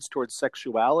attitudes towards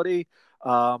sexuality.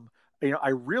 I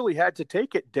really had to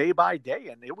take it day by day,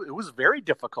 and it was very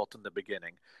difficult in the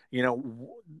beginning.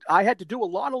 I had to do a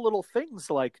lot of little things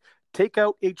like take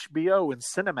out HBO and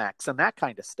Cinemax and that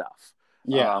kind of stuff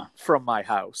Yeah. from my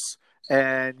house.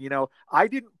 And, I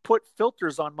didn't put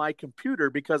filters on my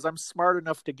computer because I'm smart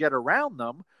enough to get around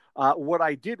them. What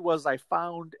I did was I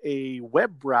found a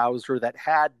web browser that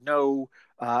had no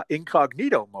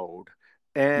incognito mode.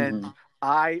 And Mm-hmm.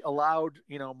 I allowed,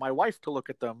 my wife to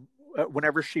look at them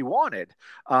whenever she wanted.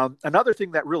 Another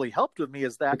thing that really helped with me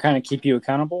is To that, kind of keep you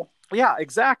accountable. yeah,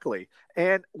 exactly.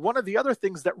 And one of the other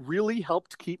things that really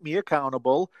helped keep me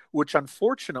accountable, which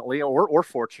unfortunately, or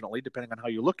fortunately, depending on how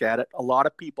you look at it, a lot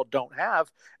of people don't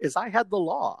have, is I had the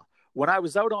law. When I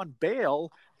was out on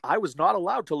bail, I was not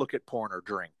allowed to look at porn or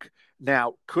drink.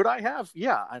 Now, could I have?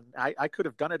 Yeah, and I could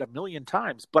have done it a million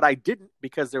times, but I didn't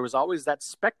because there was always that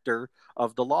specter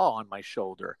of the law on my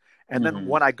shoulder. And then Mm-hmm.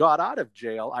 when I got out of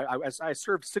jail, I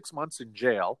served 6 months in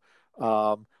jail.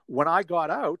 When I got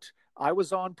out, I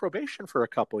was on probation for a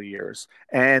couple of years.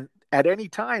 And at any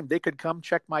time, they could come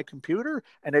check my computer.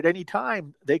 And at any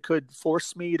time, they could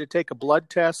force me to take a blood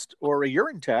test or a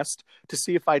urine test to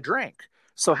see if I drank.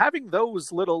 So having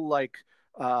those little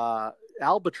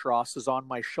albatrosses on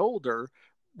my shoulder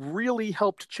really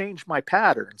helped change my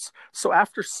patterns. So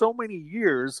after so many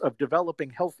years of developing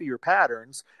healthier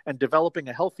patterns and developing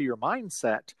a healthier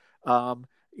mindset, now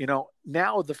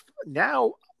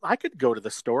I could go to the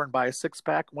store and buy a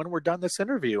 6-pack when we're done this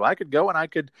interview. I could go and I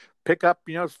could pick up,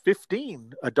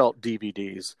 15 adult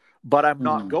DVDs, but I'm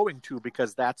not Mm-hmm. going to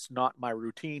because that's not my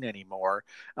routine anymore.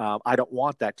 I don't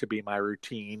want that to be my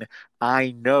routine.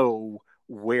 I know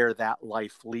where that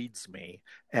life leads me,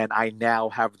 and I now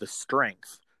have the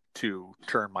strength to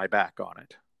turn my back on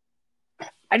it.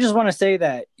 I just want to say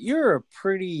that you're a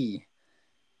pretty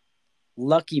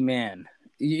lucky man.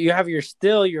 You have your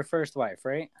first wife,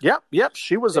 right? Yep.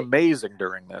 She was amazing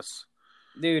during this.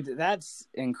 Dude, that's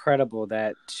incredible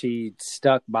that she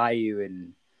stuck by you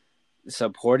and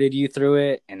supported you through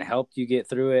it and helped you get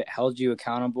through it, held you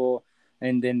accountable,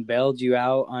 and then bailed you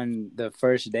out on the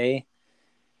first day.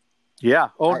 Yeah.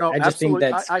 Oh, no, I just think absolutely.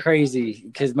 that's crazy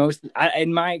because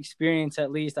in my experience,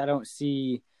 at least, I don't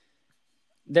see.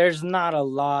 There's not a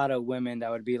lot of women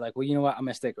that would be like, well, you know what? I'm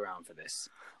gonna stick around for this.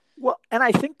 Well, and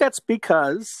I think that's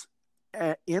because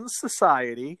in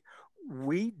society,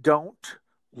 we don't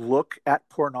look at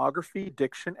pornography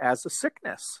addiction as a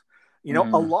sickness. A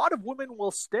lot of women will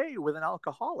stay with an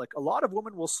alcoholic. A lot of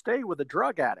women will stay with a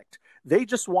drug addict. They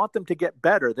just want them to get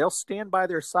better. They'll stand by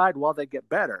their side while they get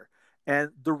better.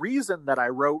 And the reason that I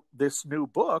wrote this new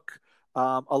book,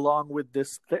 along with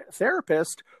this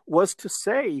therapist, was to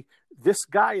say, this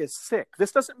guy is sick.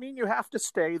 This doesn't mean you have to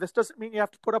stay. This doesn't mean you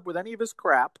have to put up with any of his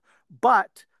crap,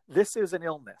 but this is an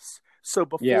illness. So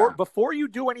before you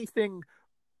do anything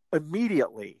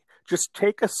immediately, just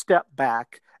take a step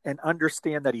back and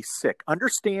understand that he's sick.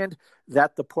 Understand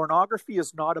that the pornography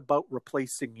is not about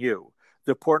replacing you.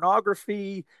 The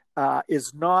pornography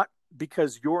is not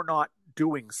because you're not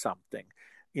doing something.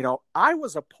 I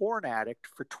was a porn addict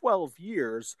for 12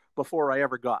 years before I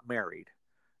ever got married.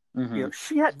 Mm-hmm.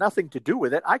 She had nothing to do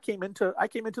with it. I came into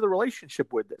the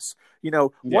relationship with this. Yeah.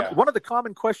 One of the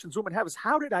common questions women have is,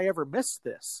 how did I ever miss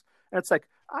this? And it's like,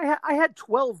 I had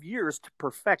 12 years to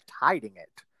perfect hiding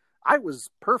it. I was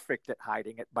perfect at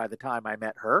hiding it by the time I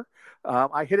met her.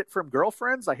 I hid it from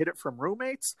girlfriends. I hid it from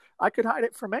roommates. I could hide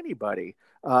it from anybody.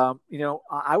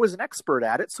 I was an expert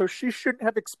at it, so she shouldn't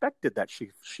have expected that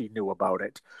she knew about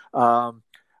it.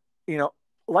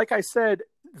 Like I said,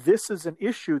 this is an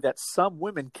issue that some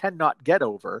women cannot get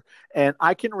over, and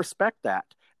I can respect that.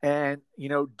 And,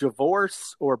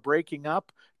 divorce or breaking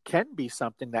up can be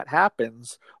something that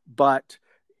happens, but,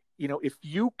 if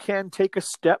you can take a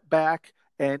step back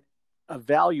and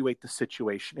evaluate the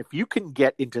situation, if you can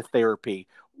get into therapy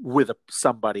with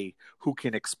somebody who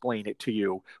can explain it to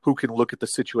you, who can look at the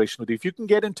situation with you, if you can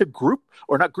get into group,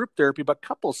 or not group therapy, but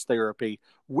couples therapy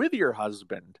with your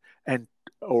husband and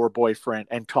or boyfriend,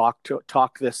 and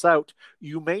talk this out,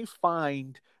 you may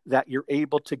find that you're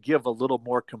able to give a little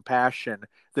more compassion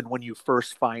than when you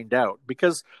first find out,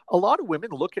 because a lot of women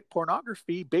look at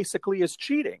pornography basically as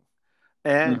cheating.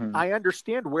 And Mm-hmm. I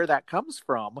understand where that comes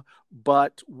from,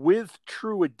 but with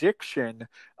true addiction,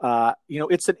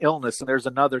 it's an illness, and there's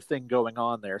another thing going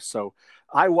on there. So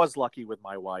I was lucky with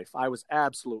my wife. I was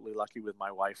absolutely lucky with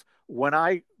my wife. When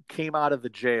I came out of the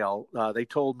jail, they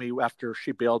told me, after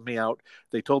she bailed me out,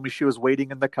 they told me she was waiting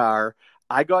in the car.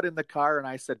 I got in the car and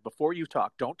I said, before you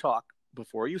talk, don't talk.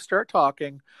 Before you start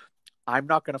talking, I'm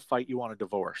not going to fight you on a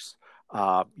divorce.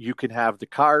 You can have the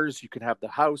cars, you can have the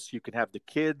house, you can have the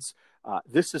kids.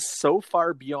 This is so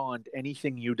far beyond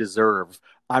anything you deserve.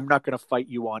 I'm not going to fight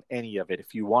you on any of it.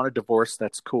 If you want a divorce,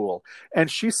 that's cool.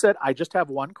 And she said, I just have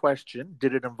one question.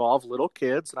 Did it involve little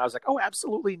kids? And I was like, oh,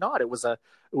 absolutely not. It was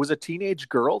a teenage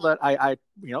girl that I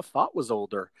thought was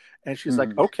older. And she's like,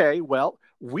 Mm-hmm. okay, well,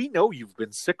 we know you've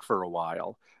been sick for a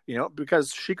while.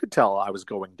 Because she could tell I was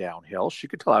going downhill. She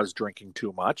could tell I was drinking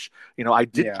too much. I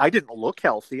Yeah. didn't look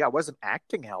healthy. I wasn't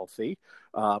acting healthy.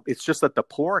 It's just that the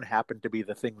porn happened to be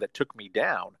the thing that took me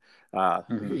down.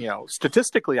 Mm-hmm.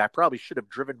 Statistically, I probably should have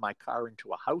driven my car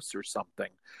into a house or something.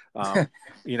 Um,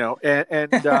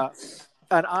 and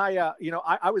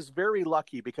I was very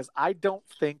lucky, because I don't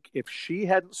think, if she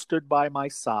hadn't stood by my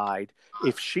side,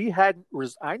 if she hadn't,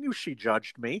 I knew she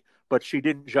judged me, but she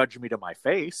didn't judge me to my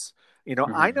face. I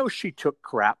Mm-hmm. know she took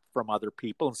crap from other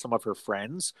people and some of her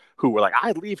friends who were like,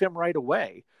 I'd leave him right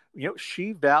away.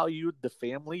 She valued the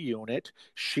family unit.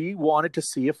 She wanted to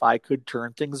see if I could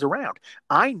turn things around.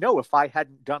 I know if I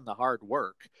hadn't done the hard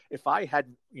work, if I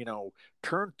hadn't,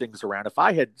 turned things around, if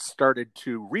I had started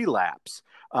to relapse,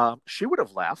 she would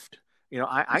have left. Yeah.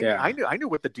 I knew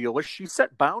what the deal was. She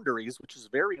set boundaries, which is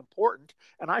very important,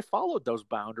 and I followed those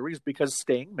boundaries, because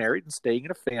staying married and staying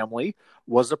in a family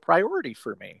was a priority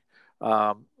for me.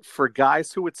 For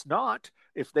guys who it's not,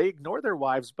 if they ignore their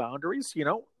wives' boundaries,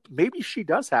 maybe she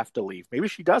does have to leave. Maybe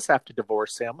she does have to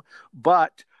divorce him.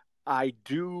 But I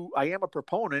am a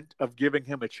proponent of giving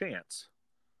him a chance.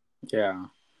 Yeah.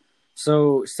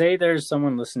 So, say there's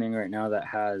someone listening right now that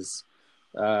has,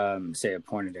 say, a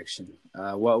porn addiction.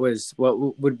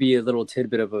 Would be a little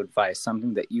tidbit of advice,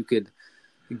 something that you could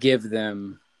give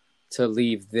them to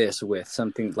leave this with,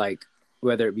 something like,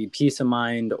 whether it be peace of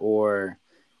mind or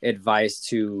advice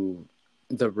to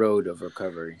the road of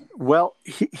recovery? Well,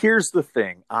 here's the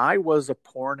thing. I was a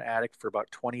porn addict for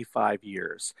about 25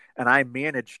 years, and I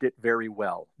managed it very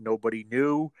well. Nobody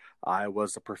knew. I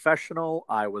was a professional.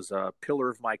 I was a pillar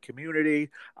of my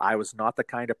community. I was not the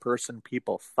kind of person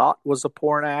people thought was a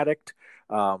porn addict,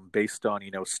 based on,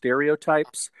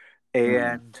 stereotypes. Mm-hmm.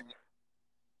 And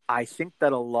I think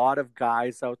that a lot of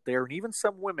guys out there, and even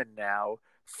some women now,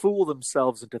 fool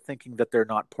themselves into thinking that they're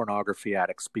not pornography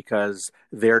addicts, because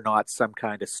they're not some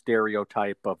kind of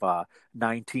stereotype of a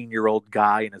 19-year-old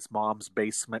guy in his mom's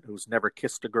basement who's never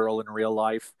kissed a girl in real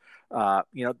life.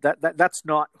 That's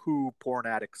not who porn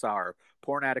addicts are.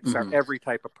 Porn addicts are Mm-hmm. every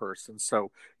type of person.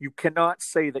 So you cannot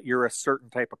say that you're a certain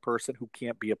type of person who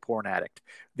can't be a porn addict.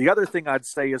 The other thing I'd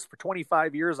say is, for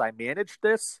 25 years, I managed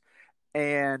this,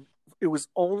 and it was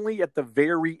only at the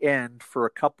very end, for a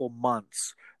couple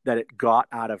months, that it got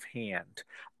out of hand.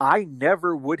 I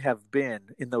never would have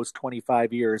been, in those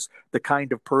 25 years, the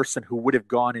kind of person who would have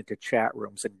gone into chat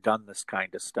rooms and done this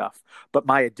kind of stuff. But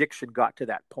my addiction got to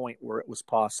that point where it was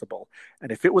possible.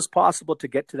 And if it was possible to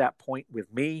get to that point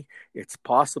with me, it's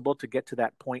possible to get to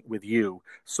that point with you.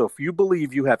 So if you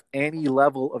believe you have any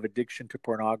level of addiction to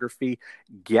pornography,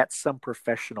 get some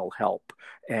professional help.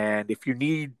 And if you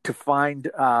need to find,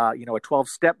 a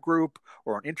 12-step group,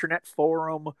 or an internet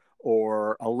forum,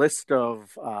 or a list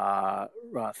of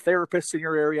therapists in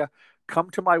your area, come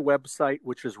to my website,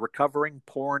 which is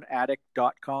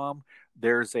recoveringpornaddict.com.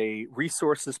 There's a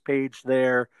resources page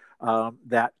there,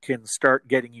 that can start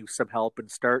getting you some help,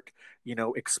 and start,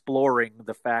 exploring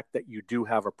the fact that you do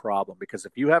have a problem. Because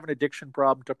if you have an addiction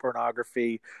problem to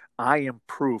pornography, I am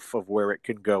proof of where it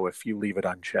can go if you leave it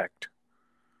unchecked.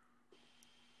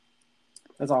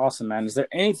 That's awesome, man. Is there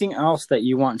anything else that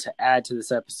you want to add to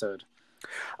this episode?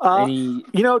 Uh, Any?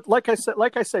 like I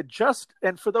said, just,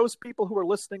 and for those people who are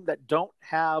listening that don't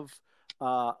have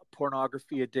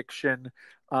pornography addiction,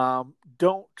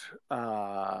 don't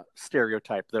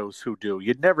stereotype those who do.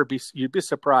 You'd be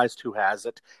surprised who has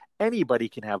it. Anybody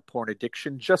can have porn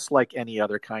addiction, just like any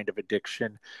other kind of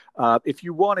addiction. If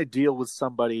you want to deal with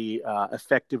somebody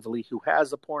effectively who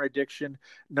has a porn addiction,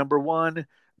 number one,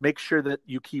 make sure that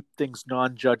you keep things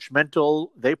non-judgmental.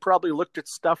 They probably looked at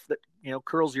stuff that,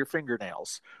 curls your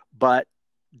fingernails, but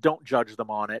don't judge them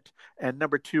on it. And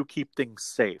number two, keep things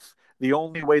safe. The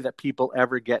only way that people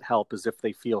ever get help is if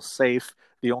they feel safe.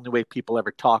 The only way people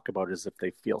ever talk about it is if they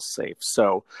feel safe.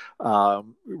 So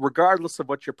regardless of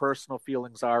what your personal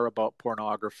feelings are about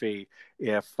pornography,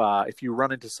 if you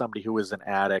run into somebody who is an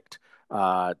addict,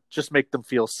 just make them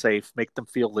feel safe, make them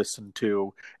feel listened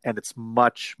to, and it's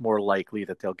much more likely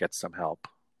that they'll get some help.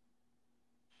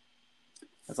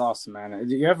 That's awesome, man.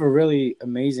 You have a really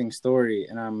amazing story,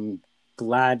 and I'm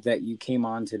glad that you came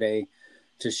on today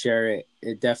to share it.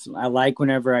 I like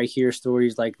whenever I hear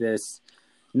stories like this,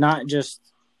 not just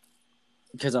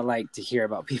because I like to hear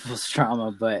about people's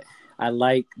trauma, but I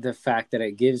like the fact that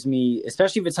it gives me,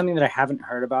 especially if it's something that I haven't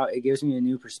heard about, it gives me a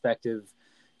new perspective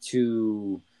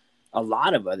to a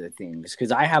lot of other things,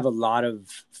 because I have a lot of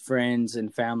friends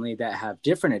and family that have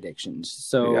different addictions.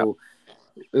 So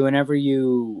whenever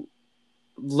you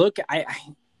look,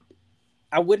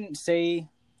 I wouldn't say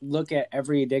look at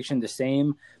every addiction the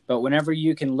same, but whenever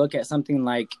you can look at something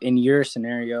like in your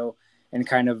scenario and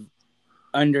kind of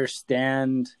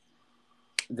understand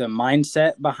the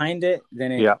mindset behind it,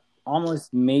 then it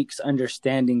almost makes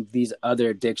understanding these other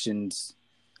addictions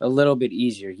a little bit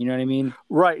easier. You know what I mean?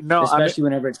 Right. No, especially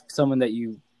whenever it's someone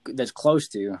that's close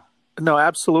to you. No,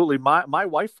 absolutely. My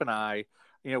wife and I,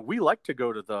 we like to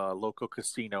go to the local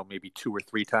casino maybe 2 or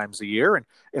 3 times a year. And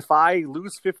if I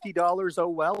lose $50, oh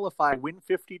well. If I win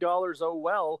 $50, oh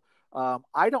well.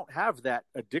 I don't have that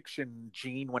addiction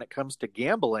gene when it comes to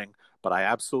gambling, but I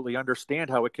absolutely understand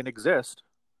how it can exist.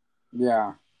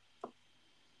 Yeah.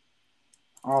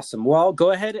 Awesome. Well,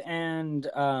 go ahead and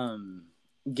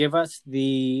give us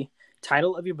the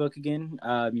title of your book again,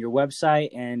 your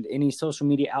website, and any social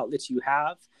media outlets you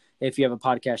have. If you have a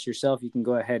podcast yourself, you can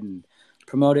go ahead and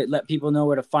promote it. Let people know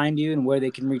where to find you and where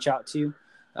they can reach out to you.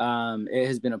 It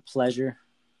has been a pleasure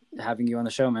having you on the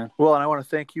show, man. Well, and I want to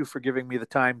thank you for giving me the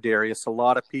time, Darius. A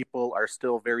lot of people are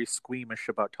still very squeamish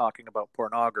about talking about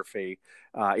pornography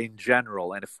in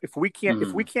general. And if we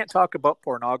can't talk about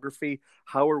pornography,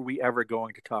 how are we ever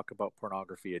going to talk about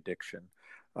pornography addiction?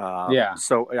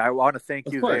 So I want to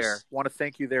thank you there. Want to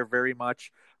thank you there very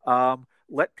much.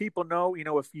 Let people know,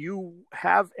 if you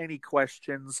have any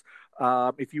questions,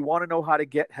 if you want to know how to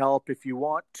get help, if you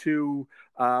want to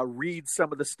read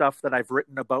some of the stuff that I've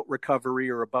written about recovery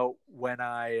or about when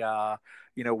I,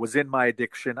 was in my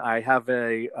addiction, I have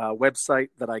a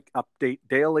website that I update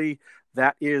daily.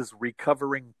 That is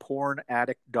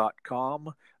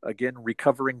recoveringpornaddict.com. Again,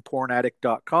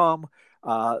 recoveringpornaddict.com.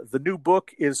 The new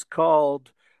book is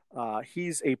called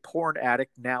He's a Porn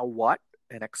Addict, Now What?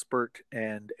 An expert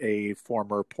and a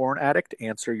former porn addict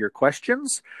answer your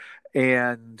questions.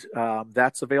 And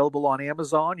that's available on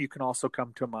Amazon. You can also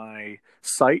come to my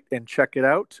site and check it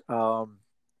out.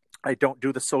 I don't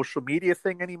do the social media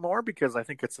thing anymore because I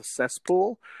think it's a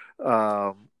cesspool.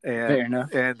 Fair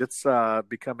enough. And it's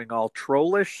becoming all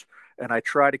trollish. And I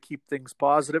try to keep things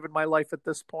positive in my life at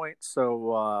this point.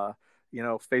 So,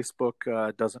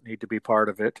 Facebook doesn't need to be part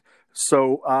of it.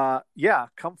 So,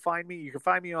 come find me. You can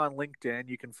find me on LinkedIn.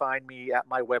 You can find me at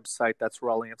my website. That's where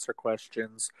I'll answer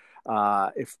questions.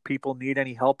 If people need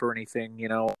any help or anything,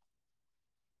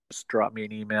 just drop me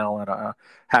an email, and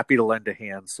happy to lend a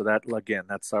hand. So that's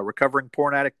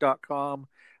recoveringpornaddict.com.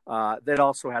 That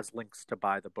also has links to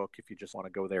buy the book if you just want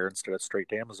to go there instead of straight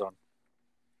to Amazon.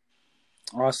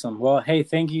 Awesome. Well, hey,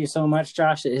 thank you so much,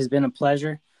 Josh. It has been a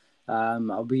pleasure.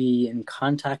 I'll be in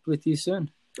contact with you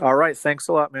soon. All right. Thanks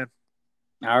a lot, man.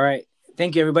 All right.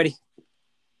 Thank you, everybody.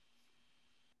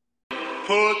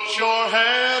 Put your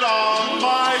head on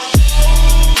my shoulder.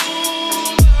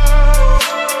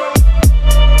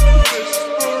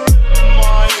 Whisper in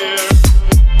my ear,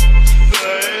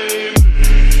 baby.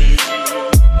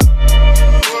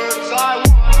 Words I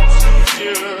want to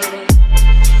hear,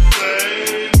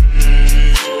 baby.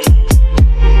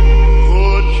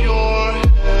 Put your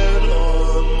head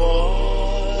on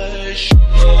my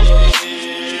shoulder.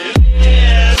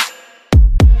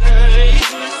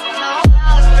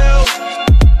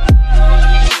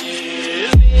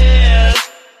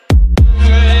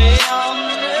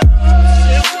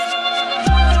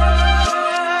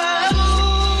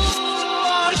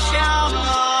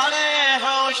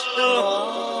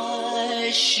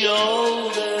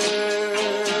 Shoulder.